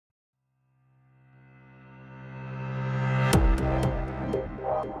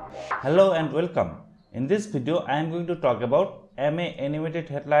Hello and welcome. In this video, I am going to talk about MA Animated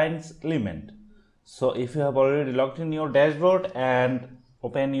Headlines element. So if you have already logged in your dashboard and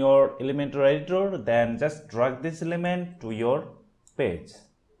open your Elementor editor, then just drag this element to your page.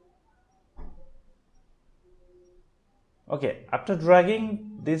 Okay, after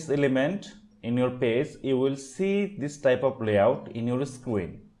dragging this element in your page, you will see this type of layout in your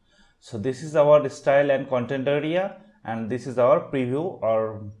screen. So this is our style and content area, and this is our preview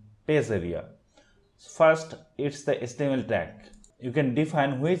or page area. First, it's the HTML tag. You can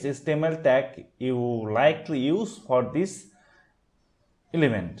define which HTML tag you like to use for this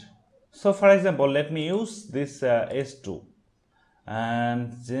element. So for example, let me use this S2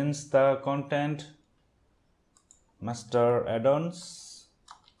 and change the content master add-ons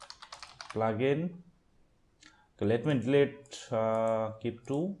plugin. Okay, let me delete keep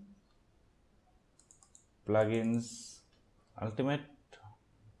 2 plugins ultimate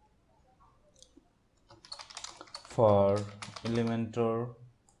for Elementor,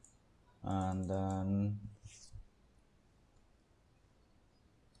 and then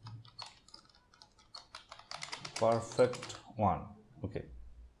perfect one. Okay,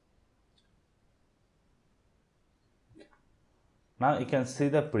 now you can see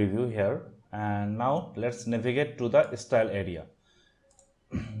the preview here, and now let's navigate to the style area.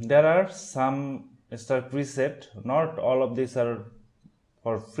 There are some style preset, not all of these are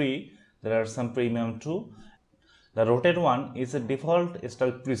for free, there are some premium too. The rotate one is a default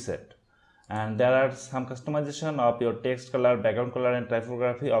style preset, and there are some customization of your text color, background color and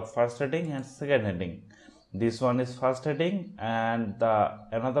typography of first heading and second heading. This one is first heading and the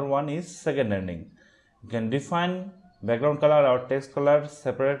another one is second heading. You can define background color or text color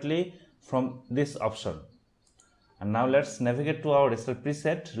separately from this option. And now let's navigate to our style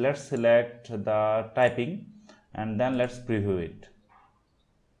preset. Let's select the typing and then let's preview it.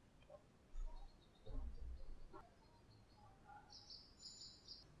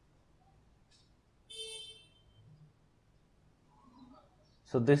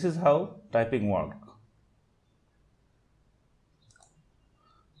 So this is how typing works.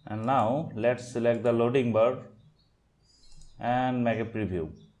 And now let's select the loading bar and make a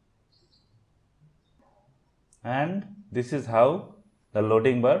preview. And this is how the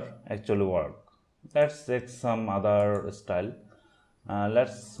loading bar actually works. Let's check some other style.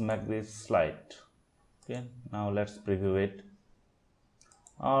 Let's make this slide. Okay, now let's preview it.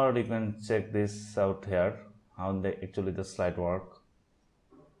 Or you can check this out here, how the slide work.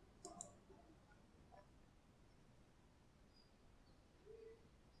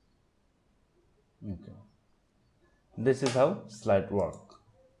 Okay, this is how slide work.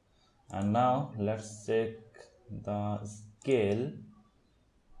 And now let's check the scale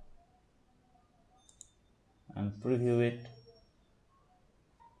and preview it.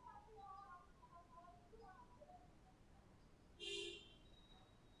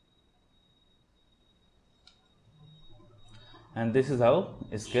 And this is how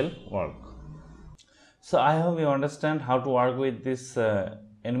scale work. So I hope you understand how to work with this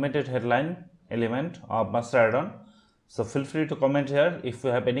animated headline element of master add-on. So feel free to comment here if you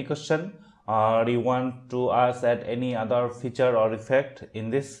have any question or you want to add any other feature or effect in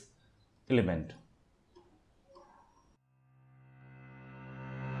this element.